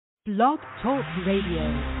Blog Talk Radio.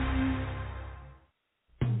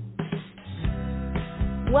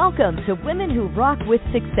 Welcome to Women Who Rock with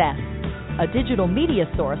Success, a digital media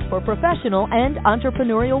source for professional and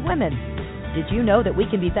entrepreneurial women. Did you know that we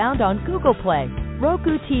can be found on Google Play,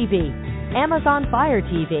 Roku TV, Amazon Fire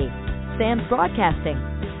TV, Sam's Broadcasting,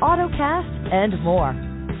 AutoCast, and more?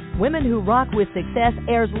 Women Who Rock with Success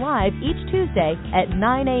airs live each Tuesday at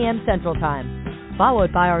 9 a.m. Central Time,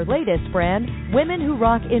 followed by our latest brand, Women Who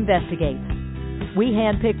Rock Investigates. We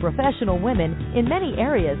handpick professional women in many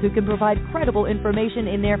areas who can provide credible information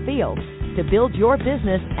in their field to build your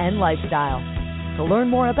business and lifestyle. To learn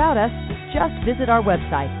more about us, just visit our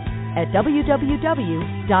website at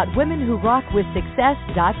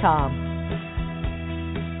www.womenwhorockwithsuccess.com.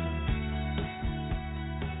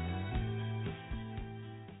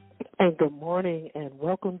 And good morning, and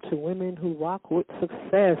welcome to Women Who Rock with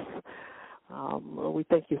Success. We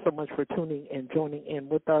thank you so much for tuning and joining in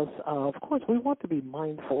with us. Of course, we want to be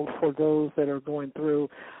mindful for those that are going through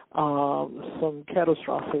some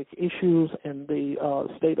catastrophic issues in the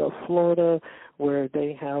state of Florida, where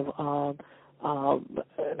they have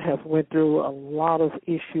went through a lot of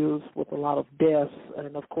issues with a lot of deaths.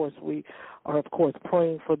 And, of course, we are,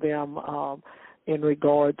 praying for them in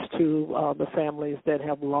regards to the families that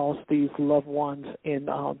have lost these loved ones in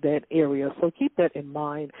that area. So keep that in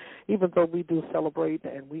mind. Even though we do celebrate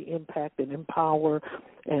and we impact and empower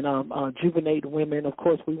and rejuvenate women, of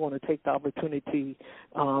course, we want to take the opportunity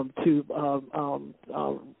to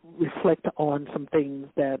reflect on some things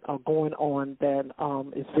that are going on that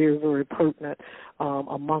is very, very pertinent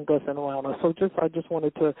among us and around us. So I just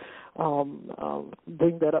wanted to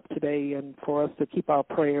bring that up today, and for us to keep our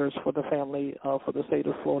prayers for the family for the state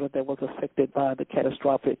of Florida that was affected by the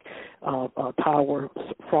catastrophic tower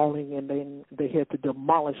falling, and then they had to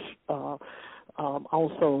demolish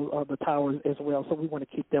also the towers as well. So we want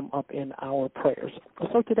to keep them up in our prayers.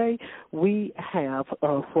 So today we have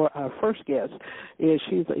for our first guest,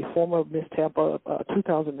 she's a former Miss Tampa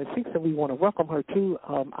 2006, and we want to welcome her to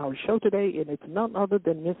our show today, and it's none other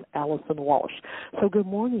than Miss Allison Walsh. So good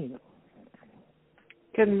morning.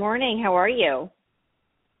 Good morning. How are you?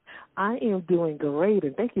 I am doing great,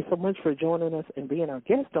 and thank you so much for joining us and being our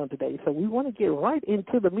guest on today. So we want to get right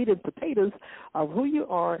into the meat and potatoes of who you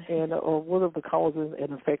are and what are the causes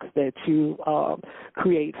and effects that you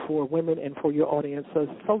create for women and for your audience. So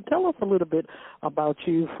tell us a little bit about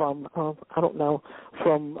you from,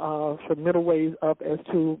 from middle ways up as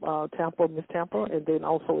to Tampa, Miss Tampa, and then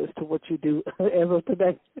also as to what you do as of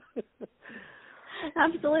today.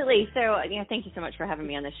 Absolutely. So, thank you so much for having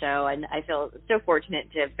me on the show. And I feel so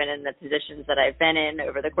fortunate to have been in the positions that I've been in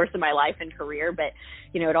over the course of my life and career. But,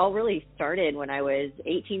 it all really started when I was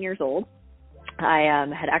 18 years old. I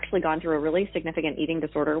had actually gone through a really significant eating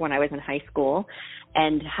disorder when I was in high school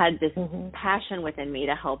and had this passion within me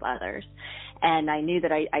to help others. And I knew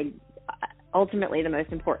that I ultimately the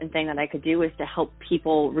most important thing that I could do was to help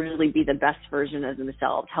people really be the best version of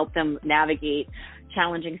themselves, help them navigate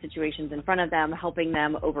challenging situations in front of them, helping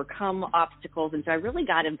them overcome obstacles. And so I really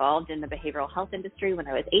got involved in the behavioral health industry. When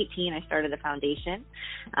I was 18, I started a foundation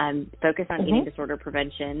focused on eating disorder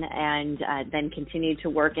prevention, and then continued to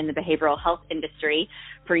work in the behavioral health industry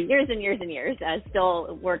for years and years and years. I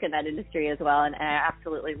still work in that industry as well, and I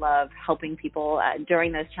absolutely love helping people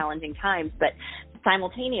during those challenging times. But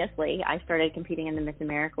simultaneously, I started competing in the Miss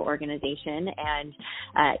America organization, and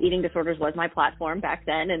eating disorders was my platform back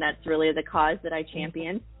then, and that's really the cause that I champion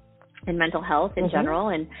in mental health in general.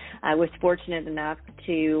 And I was fortunate enough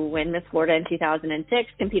to win Miss Florida in 2006,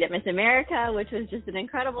 compete at Miss America, which was just an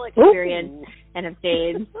incredible experience, and have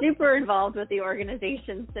stayed super involved with the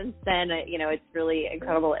organization since then. It's really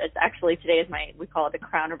incredible. It's actually, today is we call it the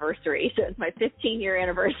crown anniversary. So it's my 15-year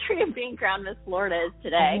anniversary of being crowned Miss Florida is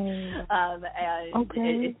today.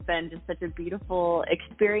 It's been just such a beautiful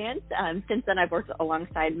experience. Since then, I've worked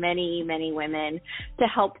alongside many, many women to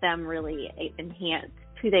help them really enhance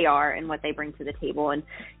who they are and what they bring to the table. And,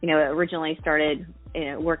 originally started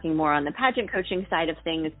working more on the pageant coaching side of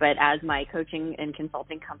things, but as my coaching and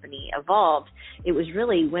consulting company evolved, it was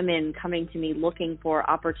really women coming to me looking for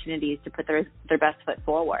opportunities to put their best foot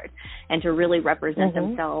forward and to really represent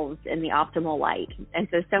themselves in the optimal light. And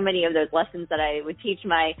so many of those lessons that I would teach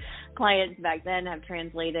my clients back then have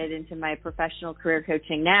translated into my professional career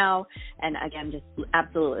coaching now. And again, just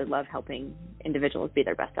absolutely love helping individuals be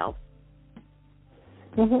their best selves.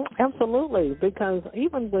 Absolutely, because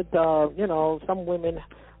even with, some women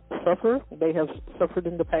suffer, they have suffered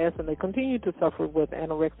in the past, and they continue to suffer with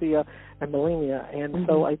anorexia and bulimia. And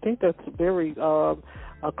so I think that's very a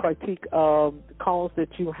critique cause that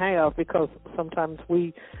you have, because sometimes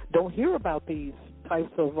we don't hear about these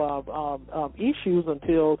types of issues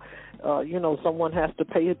until someone has to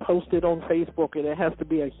post it on Facebook, and it has to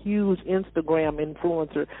be a huge Instagram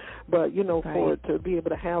influencer. But for it to be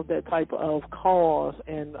able to have that type of cause,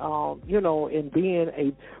 and in being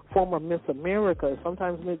a former Miss America,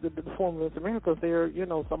 sometimes the former Miss Americas, they're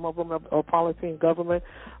some of them are policy and government,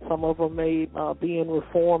 some of them may be in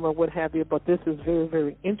reform or what have you. But this is very,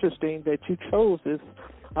 very interesting that you chose this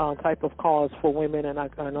type of cause for women, and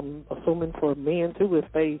I'm assuming for men too, if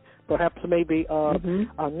they perhaps maybe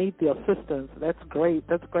need the assistance. That's great.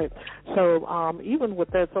 So even with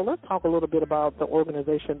that, so let's talk a little bit about the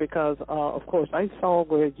organization, because of course I saw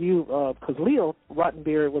where you, because Leah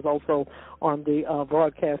Rottenberry was also on the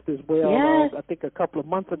broadcast as well, I think a couple of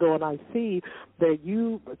months ago, and I see that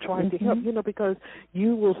you trying to help, because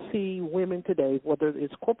you will see women today, whether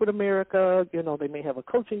it's corporate America, they may have a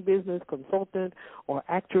coaching business, consultant, or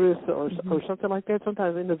actress, or something like that.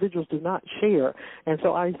 Sometimes individuals do not share, and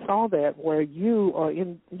so I saw that where you are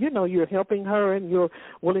you're helping her and you're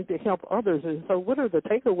willing to help others. And so what are the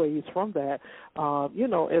takeaways from that,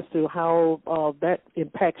 as to how that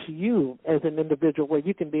impacts you as an individual, where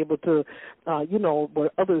you can be able to,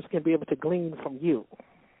 where others can be able to glean from you?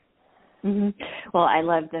 Well, I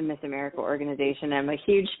love the Miss America organization. I'm a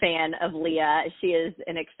huge fan of Leah. She is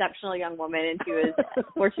an exceptional young woman, and she was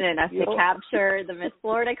fortunate enough to capture the Miss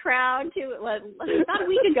Florida crown about a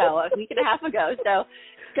week and a half ago.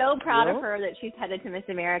 So proud of her that she's headed to Miss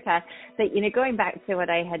America. But, going back to what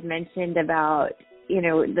I had mentioned about,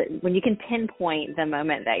 when you can pinpoint the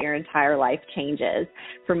moment that your entire life changes,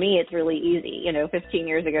 for me, it's really easy. 15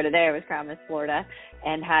 years ago today, I was crowned Miss Florida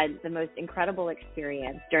and had the most incredible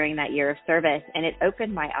experience during that year of service. And it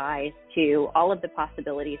opened my eyes to all of the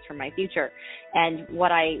possibilities for my future. And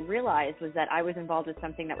what I realized was that I was involved with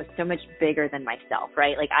something that was so much bigger than myself,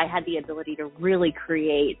 right? Like, I had the ability to really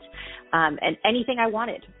create and anything I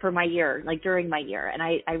wanted for my year, like during my year. And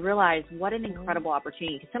I realized what an incredible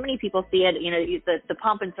opportunity, because so many people see it, the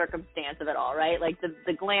pomp and circumstance of it all, right? Like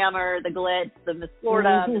the glamour, the glitz, the Miss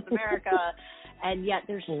Florida, Miss America, and yet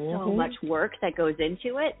there's so much work that goes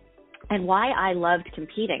into it. And why I loved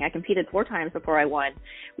competing, I competed 4 times before I won.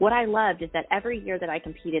 What I loved is that every year that I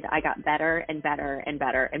competed, I got better and better and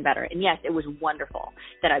better and better. And yes, it was wonderful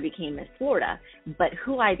that I became Miss Florida, but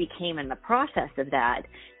who I became in the process of that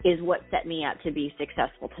is what set me up to be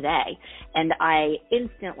successful today. And I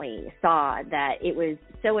instantly saw that it was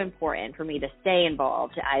so important for me to stay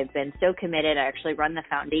involved. I've been so committed. I actually run the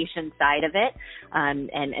foundation side of it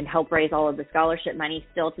and help raise all of the scholarship money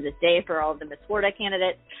still to this day for all of the Miss Florida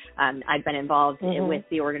candidates. I've been involved with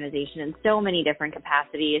the organization in so many different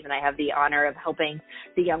capacities, and I have the honor of helping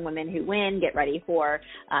the young women who win get ready for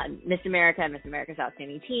Miss America and Miss America's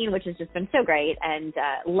Outstanding Teen, which has just been so great, and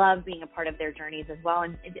love being a part of their journeys as well.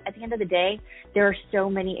 And at the end of the day, there are so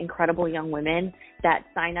many incredible young women that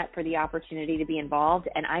sign up for the opportunity to be involved,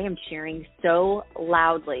 and I am cheering so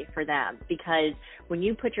loudly for them, because when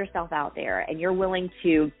you put yourself out there and you're willing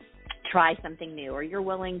to try something new, or you're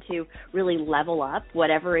willing to really level up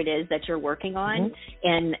whatever it is that you're working on,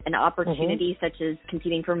 and an opportunity such as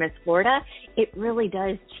competing for Miss Florida, it really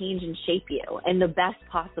does change and shape you in the best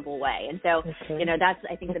possible way. And so, that's,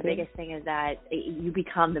 I think, the biggest thing is that you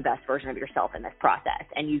become the best version of yourself in this process,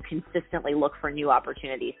 and you consistently look for new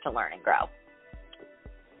opportunities to learn and grow.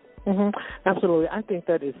 Absolutely. I think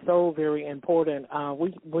that is so very important.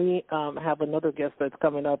 We have another guest that's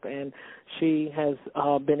coming up, and she has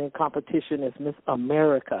been in competition as Miss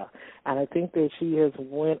America, and I think that she has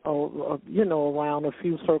went around a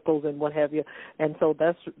few circles and what have you. And so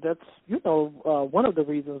that's one of the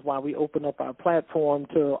reasons why we open up our platform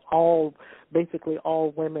to basically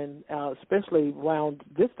all women, especially around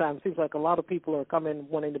this time. It seems like a lot of people are coming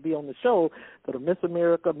wanting to be on the show for the Miss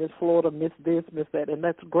America, Miss Florida, Miss this, Miss that, and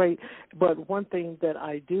that's great. But one thing that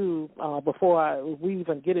I do before we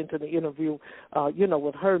even get into the interview,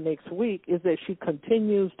 with her next week, is that she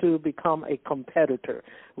continues to become a competitor.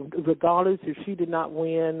 Regardless if she did not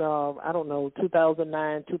win,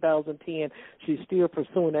 2009, 2010, she's still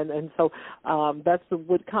pursuing. And so that's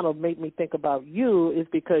what kind of made me think about you, is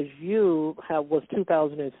because you was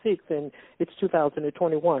 2006 and it's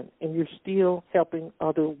 2021, and you're still helping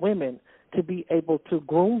other women to be able to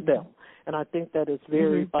groom them. And I think that is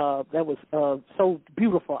very, that was so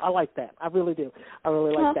beautiful. I like that. I really do. I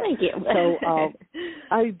really like that. Thank you. So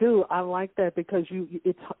I do. I like that, because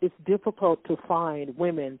it's difficult to find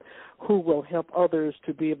women who will help others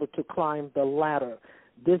to be able to climb the ladder.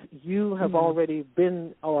 You have already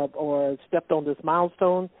been or stepped on this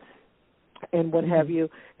milestone. and what have you,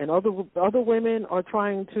 and other women are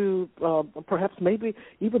trying to perhaps maybe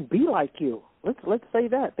even be like you. Let's say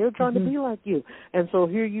that they're trying to be like you, and so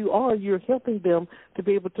here you are. You're helping them to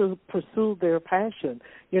be able to pursue their passion,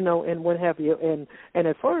 and what have you. And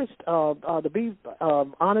at first, to be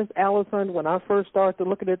honest, Allison, when I first started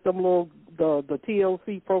looking at them the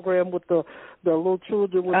TLC program with the little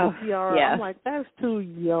children with the TR, I'm like, that's too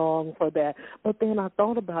young for that. But then I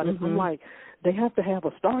thought about it. I'm like, they have to have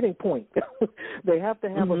a starting point. They have to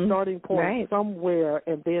have a starting point somewhere,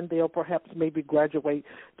 and then they'll perhaps maybe graduate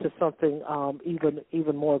to something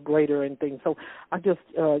even more greater and things. So I just,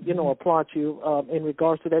 applaud you in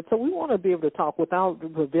regards to that. So we want to be able to talk without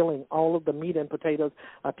revealing all of the meat and potatoes.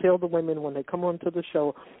 I tell the women when they come onto the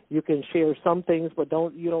show, you can share some things, but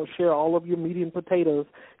you don't share all of your meat and potatoes,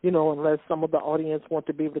 unless some of the audience want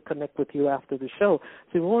to be able to connect with you after the show.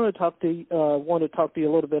 So we want to talk to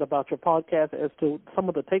you a little bit about your podcast, as to some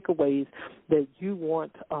of the takeaways that you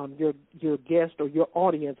want your guest or your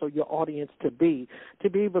audience to be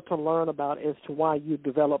able to learn about as to why you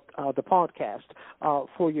developed the podcast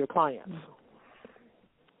for your clients.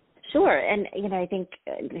 Sure, and I think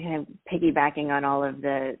piggybacking on all of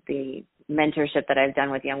the mentorship that I've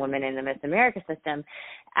done with young women in the Miss America system,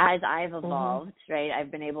 as I've evolved, right, I've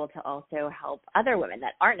been able to also help other women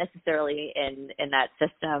that aren't necessarily in that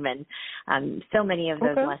system, and so many of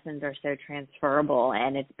those lessons are so transferable,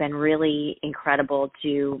 and it's been really incredible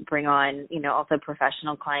to bring on, also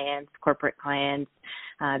professional clients, corporate clients,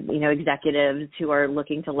 executives who are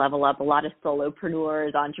looking to level up, a lot of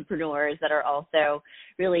solopreneurs, entrepreneurs that are also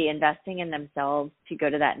really investing in themselves to go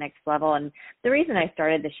to that next level. And the reason I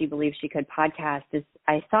started the She Believes She Could podcast is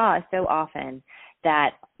I saw so often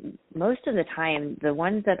that most of the time the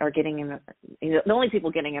ones that are getting in, the only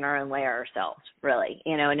people getting in our own way are ourselves, really,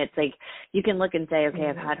 and it's like you can look and say, okay,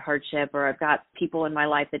 I've had hardship, or I've got people in my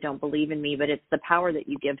life that don't believe in me, but it's the power that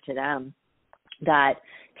you give to them that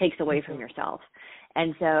takes away from yourself.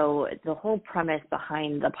 And so the whole premise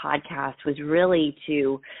behind the podcast was really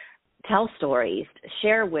to tell stories,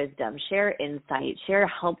 share wisdom, share insight, share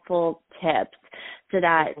helpful tips, so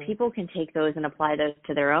that people can take those and apply those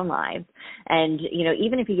to their own lives. And,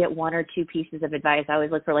 even if you get one or two pieces of advice, I always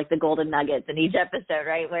look for the golden nuggets in each episode,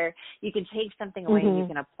 right, where you can take something away and you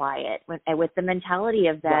can apply it with the mentality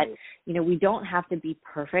of that, we don't have to be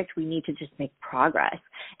perfect. We need to just make progress,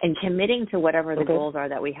 and committing to whatever the goals are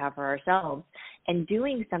that we have for ourselves, and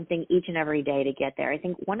doing something each and every day to get there. I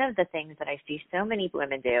think one of the things that I see so many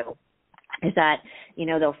women do is that,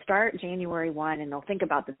 they'll start January 1 and they'll think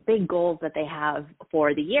about the big goals that they have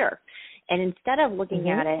for the year. And instead of looking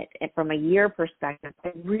at it from a year perspective,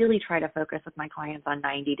 I really try to focus with my clients on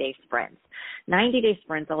 90-day sprints. 90-day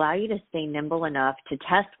sprints allow you to stay nimble enough to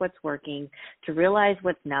test what's working, to realize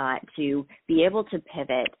what's not, to be able to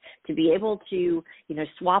pivot, to be able to,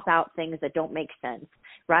 swap out things that don't make sense,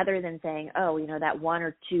 rather than saying, that one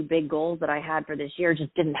or two big goals that I had for this year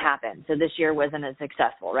just didn't happen, so this year wasn't as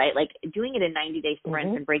successful, right? Like doing it in 90-day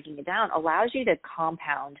sprints and breaking it down allows you to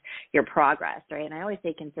compound your progress, right? And I always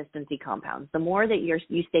say consistency compounds. The more that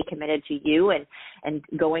you stay committed to you and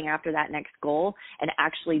going after that next goal and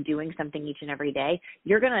actually doing something each and every day,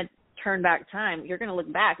 you're going to turn back time, you're going to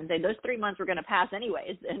look back and say, those 3 months were going to pass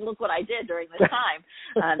anyways, and look what I did during this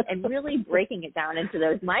time, and really breaking it down into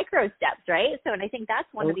those micro steps, right? So, and I think that's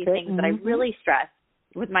one of these things that I really stress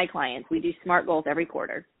with my clients. We do SMART goals every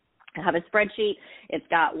quarter. I have a spreadsheet. It's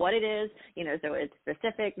got what it is, so it's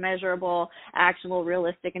specific, measurable, actionable,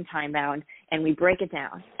 realistic, and time-bound, and we break it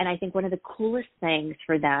down. And I think one of the coolest things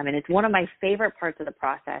for them, and it's one of my favorite parts of the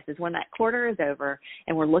process, is when that quarter is over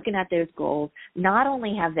and we're looking at those goals, not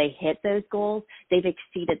only have they hit those goals, they've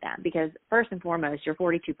exceeded them, because first and foremost, you're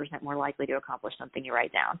 42% more likely to accomplish something you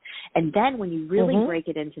write down. And then when you really break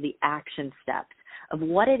it into the action steps of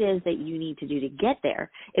what it is that you need to do to get there,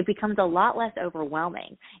 it becomes a lot less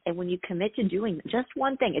overwhelming. And when you commit to doing just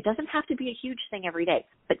one thing, it doesn't have to be a huge thing every day,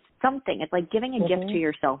 but something. It's like giving a gift to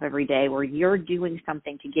yourself every day where you're doing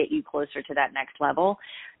something to get you closer to that next level.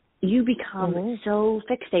 You become so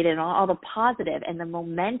fixated on all the positive and the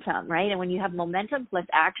momentum, right? And when you have momentum plus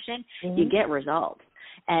action, you get results.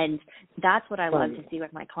 And that's what I love to see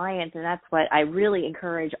with my clients, and that's what I really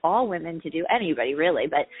encourage all women to do, anybody really,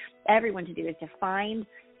 but everyone to do, is to find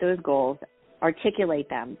those goals, articulate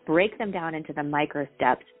them, break them down into the micro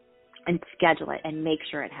steps, and schedule it and make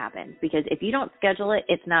sure it happens. Because if you don't schedule it,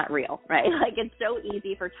 it's not real, right? Like, it's so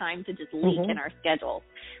easy for time to just leak in our schedules.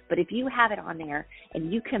 But if you have it on there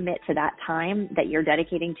and you commit to that time that you're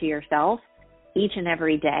dedicating to yourself, each and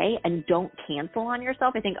every day and don't cancel on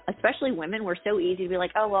yourself. I think especially women, we're so easy to be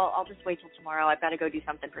like, oh, well, I'll just wait till tomorrow. I've got to go do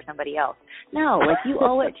something for somebody else. No, like you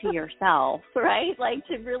owe it to yourself, right? Like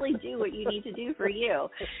to really do what you need to do for you.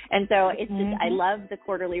 And so it's just, I love the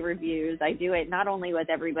quarterly reviews. I do it not only with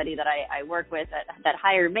everybody that I work with that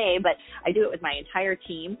hired me, but I do it with my entire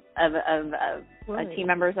team of team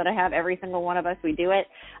members that I have. Every single one of us, we do it.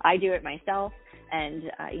 I do it myself.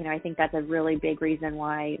 And, I think that's a really big reason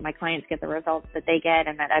why my clients get the results that they get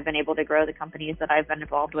and that I've been able to grow the companies that I've been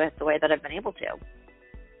involved with the way that I've been able to.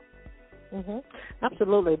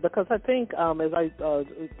 Absolutely, because I think as I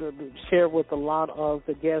share with a lot of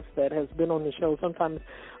the guests that has been on the show, sometimes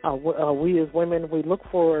we as women, we look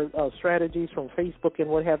for strategies from Facebook and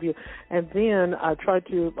what have you, and then I try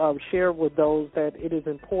to share with those that it is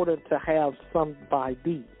important to have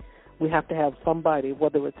somebody. We have to have somebody,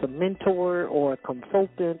 whether it's a mentor or a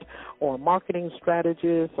consultant or a marketing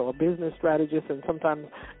strategist or a business strategist. And sometimes,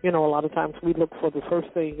 a lot of times we look for the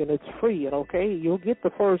first thing and it's free. And, okay, you'll get the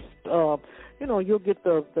first, you'll get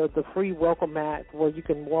the free welcome mat where you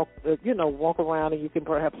can walk around and you can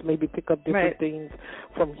perhaps maybe pick up different things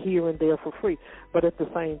from here and there for free. But at the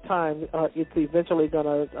same time, it's eventually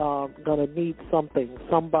gonna need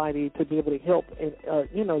somebody to be able to help and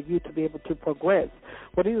you to be able to progress.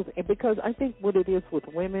 What it is, because I think what it is with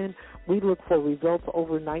women, we look for results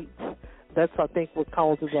overnight. That's, I think, what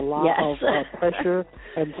causes a lot of pressure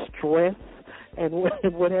and stress and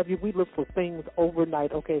what have you. We look for things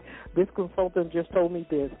overnight. Okay, this consultant just told me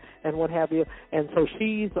this and what have you. And so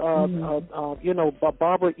she's,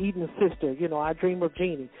 Barbara Eden's sister. I dream of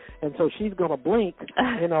Jeannie. And so she's going to blink,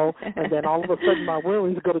 and then all of a sudden my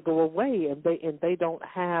worry is going to go away. And they don't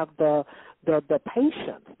have the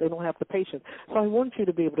patience. They don't have the patience. So I want you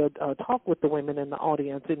to be able to talk with the women in the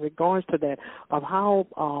audience in regards to that, of how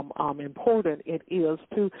important it is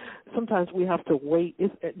to, sometimes we have to wait.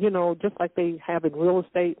 It's, just like they have in real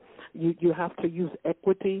estate, you have to use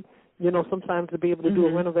equity. Sometimes to be able to do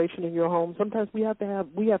a renovation in your home, sometimes we have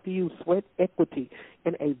to use sweat equity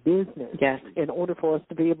in a business in order for us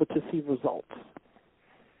to be able to see results.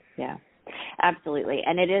 Yeah, absolutely.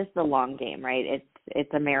 And it is the long game, right?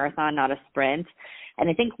 It's a marathon, not a sprint. And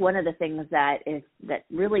I think one of the things that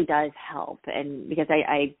really does help, and because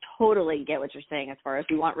I totally get what you're saying as far as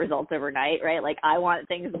we want results overnight, right? Like I want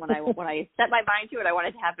things when I set my mind to it, I want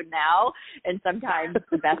it to happen now. And sometimes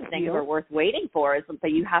the best things are worth waiting for,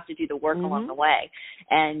 but you have to do the work along the way.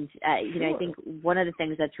 And I think one of the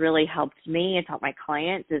things that's really helped me and helped my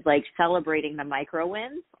clients is like celebrating the micro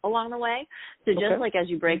wins along the way. So just like as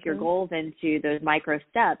you break your goals into those micro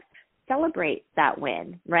steps, celebrate that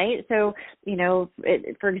win, right? So,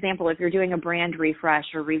 for example, if you're doing a brand refresh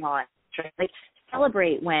or relaunch, like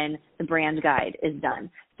celebrate when the brand guide is done.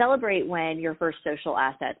 Celebrate when your first social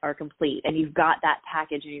assets are complete and you've got that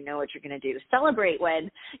package and you know what you're going to do. Celebrate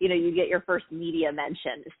when, you get your first media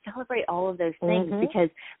mention. Celebrate all of those things because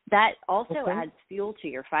that also adds fuel to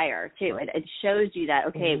your fire too. It shows you that,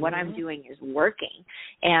 okay, what I'm doing is working.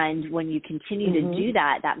 And when you continue to do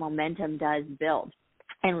that, that momentum does build.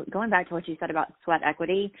 And going back to what you said about sweat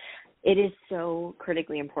equity, it is so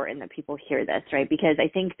critically important that people hear this, right? Because I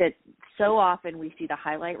think that so often we see the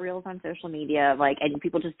highlight reels on social media, and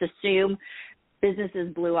people just assume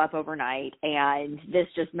businesses blew up overnight and this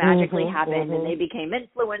just magically happened and they became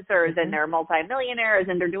influencers and they're multimillionaires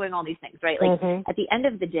and they're doing all these things, right? Like at the end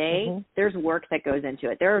of the day, there's work that goes into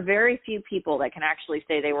it. There are very few people that can actually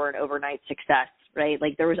say they were an overnight success, right?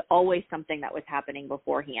 Like there was always something that was happening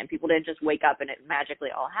beforehand. People didn't just wake up and it magically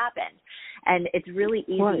all happened. And it's really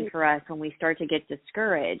easy for us when we start to get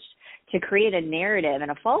discouraged to create a narrative and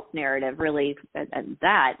a false narrative really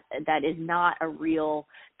that is not a real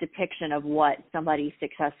depiction of what somebody's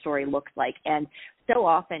success story looks like. And so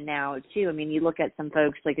often now too, I mean, you look at some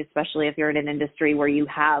folks, like especially if you're in an industry where you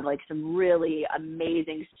have like some really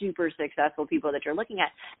amazing, super successful people that you're looking at,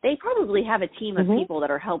 they probably have a team of people that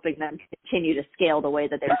are helping them continue to scale the way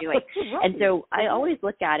that they're doing. And so I always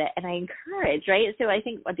look at it and I encourage, right? So I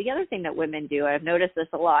think the other thing that women do, I've noticed this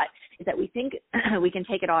a lot, is that we think we can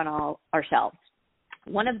take it on all ourselves.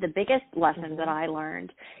 One of the biggest lessons that I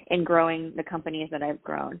learned in growing the companies that I've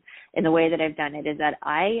grown in the way that I've done it is that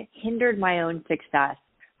I hindered my own success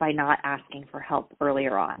by not asking for help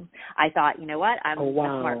earlier on. I thought, you know what, I'm a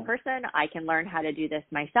smart person. I can learn how to do this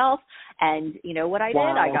myself. And you know what I did?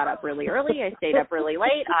 I got up really early. I stayed up really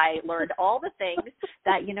late. I learned all the things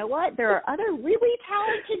that, you know what, there are other really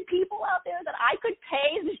talented people out there that I could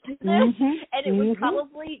pay this, and it would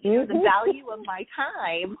probably, you know, the value of my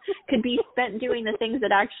time could be spent doing the things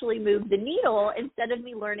that actually move the needle instead of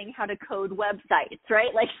me learning how to code websites,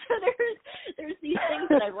 right? Like, so there's these things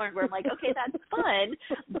that I've learned where I'm like, okay, that's fun,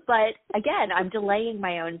 but again, I'm delaying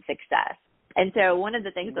my own success. And so one of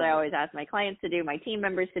the things that I always ask my clients to do, my team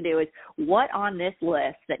members to do, is what on this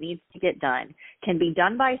list that needs to get done can be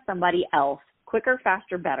done by somebody else quicker,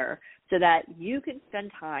 faster, better, so that you can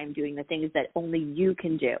spend time doing the things that only you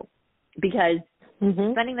can do. Because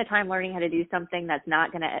spending the time learning how to do something that's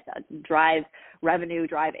not going to drive revenue,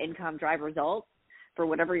 drive income, drive results for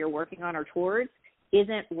whatever you're working on or towards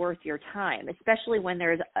isn't worth your time, especially when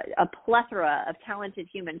there's a plethora of talented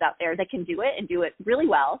humans out there that can do it and do it really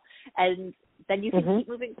well. And then you can keep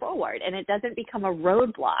moving forward, and it doesn't become a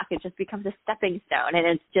roadblock. It just becomes a stepping stone,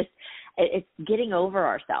 and it's getting over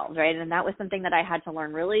ourselves, right? And that was something that I had to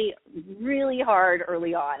learn really, really hard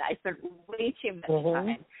early on. I spent way too much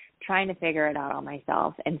time trying to figure it out on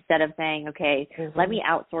myself instead of saying, okay, let me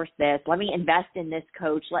outsource this. Let me invest in this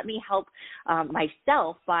coach. Let me help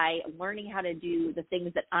myself by learning how to do the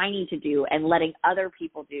things that I need to do and letting other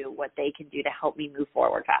people do what they can do to help me move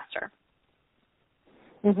forward faster.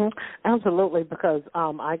 Absolutely, because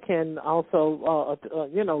I can also,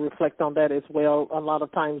 reflect on that as well. A lot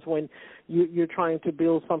of times when you're trying to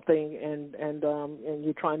build something and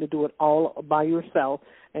you're trying to do it all by yourself,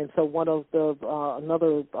 and so one of the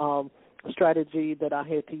another strategy that I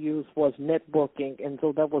had to use was networking, and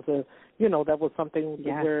so that was something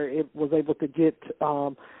where it was able to get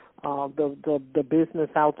the business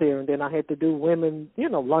out there. And then I had to do women,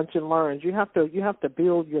 lunch and learns. You have to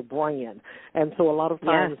build your brand. And so a lot of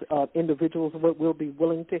times individuals will be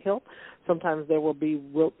willing to help. Sometimes there will be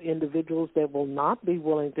individuals that will not be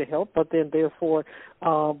willing to help, but then therefore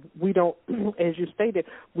we don't, as you stated,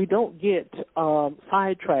 we don't get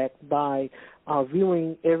sidetracked by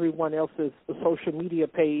viewing everyone else's social media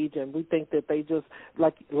page, and we think that they just,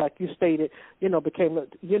 like you stated, became,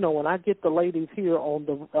 when I get the ladies here on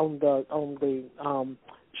the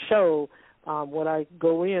show, when I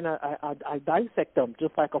go in, I dissect them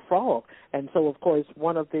just like a frog. And so, of course,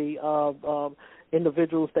 one of the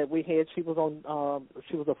individuals that we had, she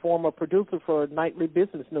was a former producer for Nightly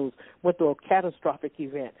Business News, went through a catastrophic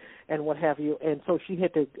event and what have you, and so she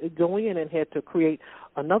had to go in and had to create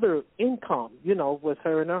another income, with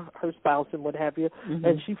her and her spouse and what have you,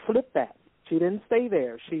 and she flipped that. She didn't stay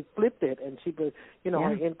there. She flipped it, and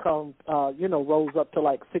her income, rose up to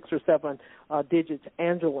like 6 or 7 digits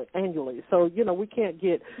annually. So, we can't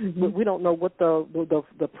get, we don't know what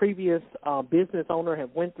the previous business owner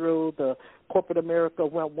had went through, the corporate America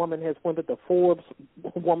woman has went through, the Forbes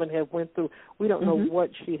woman has went through. We don't know what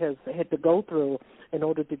she has had to go through in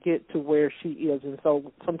order to get to where she is. And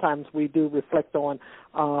so sometimes we do reflect on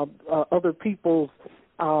other people's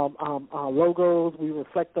logos. We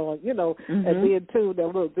reflect on, and then too,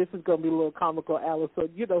 now look, this is going to be a little comical, Alice. So,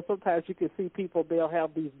 sometimes you can see people, they'll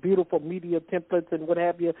have these beautiful media templates and what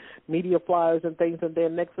have you, media flyers and things, and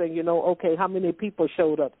then next thing you know, okay, how many people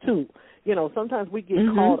showed up too? Sometimes we get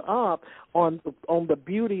caught up on the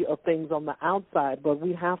beauty of things on the outside, but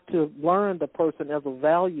we have to learn the person as a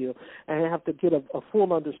value and have to get a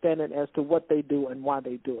full understanding as to what they do and why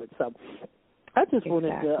they do it. So I just wanted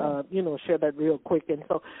to, share that real quick. And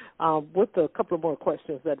so with a couple of more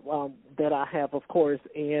questions that I have, of course,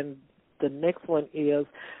 and the next one is,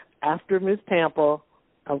 after Ms. Tampa,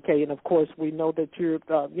 okay, and of course we know that you're,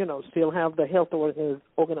 still have the health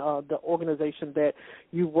the organization that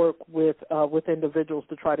you work with individuals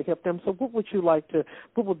to try to help them. So what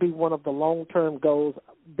would be one of the long-term goals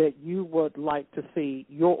that you would like to see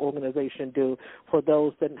your organization do for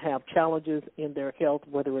those that have challenges in their health,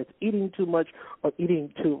 whether it's eating too much or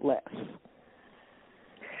eating too less?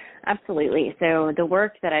 Absolutely. So the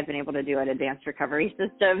work that I've been able to do at Advanced Recovery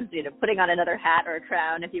Systems, putting on another hat or a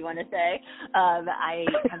crown, if you want to say, I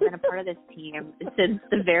have been a part of this team since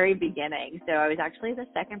the very beginning. So I was actually the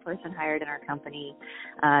second person hired in our company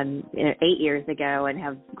 8 years ago and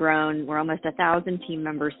have grown. We're almost 1,000 team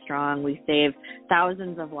members strong. We save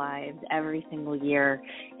thousands of lives every single year.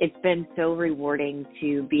 It's been so rewarding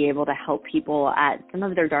to be able to help people at some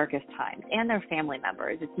of their darkest times and their family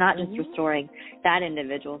members. It's not just restoring that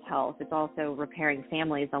individual's health, it's also repairing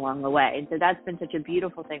families along the way. And so that's been such a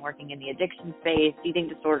beautiful thing, working in the addiction space, eating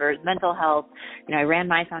disorders, mental health. I ran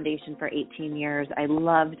my foundation for 18 years. I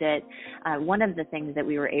loved it. One of the things that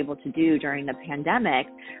we were able to do during the pandemic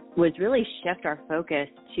was really shift our focus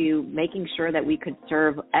to making sure that we could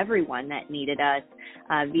serve everyone that needed us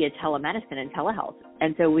via telemedicine and telehealth.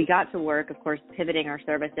 And so we got to work, of course, pivoting our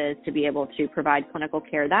services to be able to provide clinical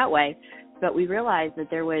care that way. But we realized that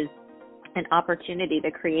there was an opportunity to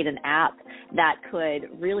create an app that could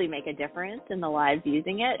really make a difference in the lives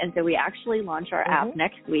using it. And so we actually launch our app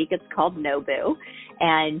next week. It's called Nobu,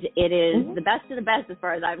 and it is the best of the best as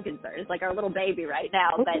far as I'm concerned. It's like our little baby right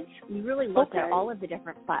now, but we really looked at all of the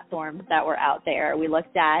different platforms that were out there. We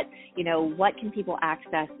looked at, what can people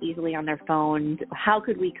access easily on their phones? How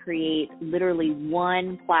could we create literally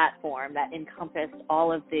one platform that encompassed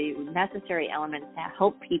all of the necessary elements to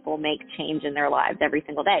help people make change in their lives every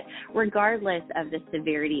single day, regardless of the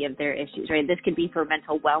severity of their issues, right? This could be for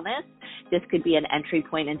mental wellness. This could be an entry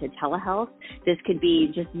point into telehealth. This could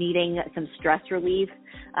be just needing some stress relief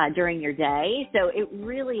during your day. So it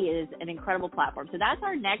really is an incredible platform. So that's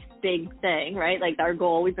our next big thing, right? Like our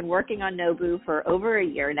goal. We've been working on Nobu for over a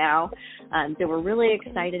year now. So we're really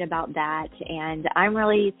excited about that. And I'm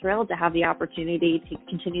really thrilled to have the opportunity to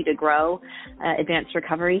continue to grow advanced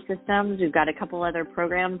recovery systems. We've got a couple other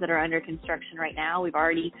programs that are under construction right now. We've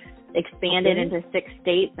already expanded into 6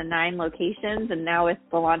 states and 9 locations, and now with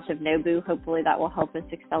the launch of Nobu, hopefully that will help us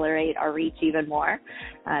accelerate our reach even more.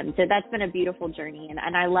 So that's been a beautiful journey,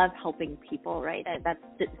 and I love helping people, right? That's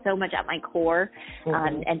so much at my core,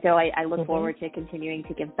 and so I look forward to continuing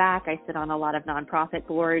to give back. I sit on a lot of nonprofit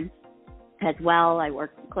boards as well. I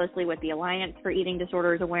work closely with the Alliance for Eating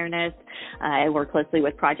Disorders Awareness. I work closely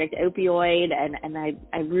with Project Opioid, and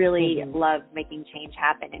I really love making change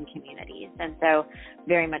happen in communities. And so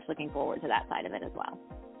very much looking forward to that side of it as well.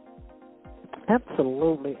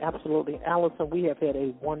 Absolutely, absolutely. Allison, we have had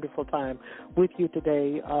a wonderful time with you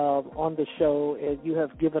today on the show. You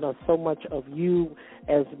have given us so much of you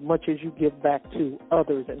as much as you give back to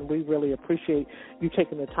others, and we really appreciate you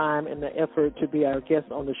taking the time and the effort to be our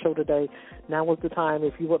guest on the show today. Now is the time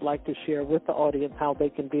if you would like to share with the audience how they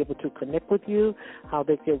can be able to connect with you,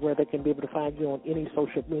 where they can be able to find you on any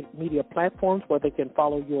social media platforms, where they can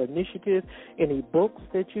follow your initiative, any books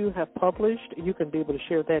that you have published. You can be able to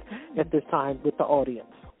share that at this time with the audience.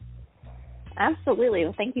 Absolutely.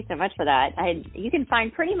 Well, thank you so much for that. You can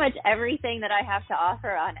find pretty much everything that I have to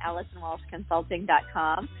offer on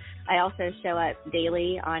AllisonWalshConsulting.com. I also show up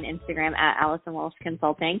daily on Instagram at Allison Walsh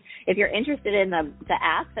Consulting. If you're interested in the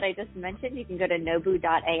app that I just mentioned, you can go to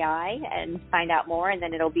Nobu.ai and find out more, and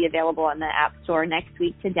then it'll be available on the App Store next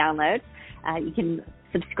week to download. You can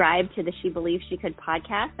subscribe to the She Believes She Could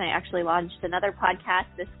podcast. I actually launched another podcast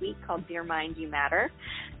this week called Dear Mind, You Matter.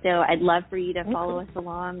 So I'd love for you to follow us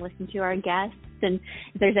along, listen to our guests, and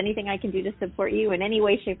if there's anything I can do to support you in any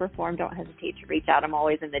way, shape, or form, don't hesitate to reach out. I'm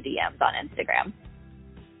always in the DMs on Instagram.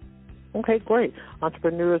 Okay, great.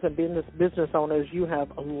 Entrepreneurs and business owners, you have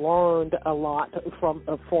learned a lot from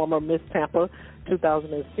a former Miss Tampa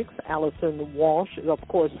 2006, Allison Walsh. Of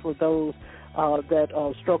course, for those that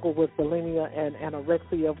struggle with bulimia and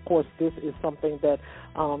anorexia, of course, this is something that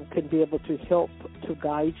can be able to help to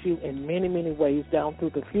guide you in many, many ways down through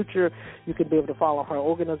the future. You can be able to follow her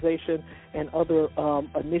organization and other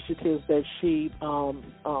initiatives that she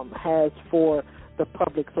has for the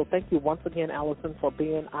public. So thank you once again, Allison, for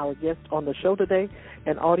being our guest on the show today.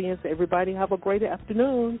 And audience, everybody have a great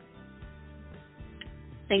afternoon.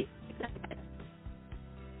 Thanks.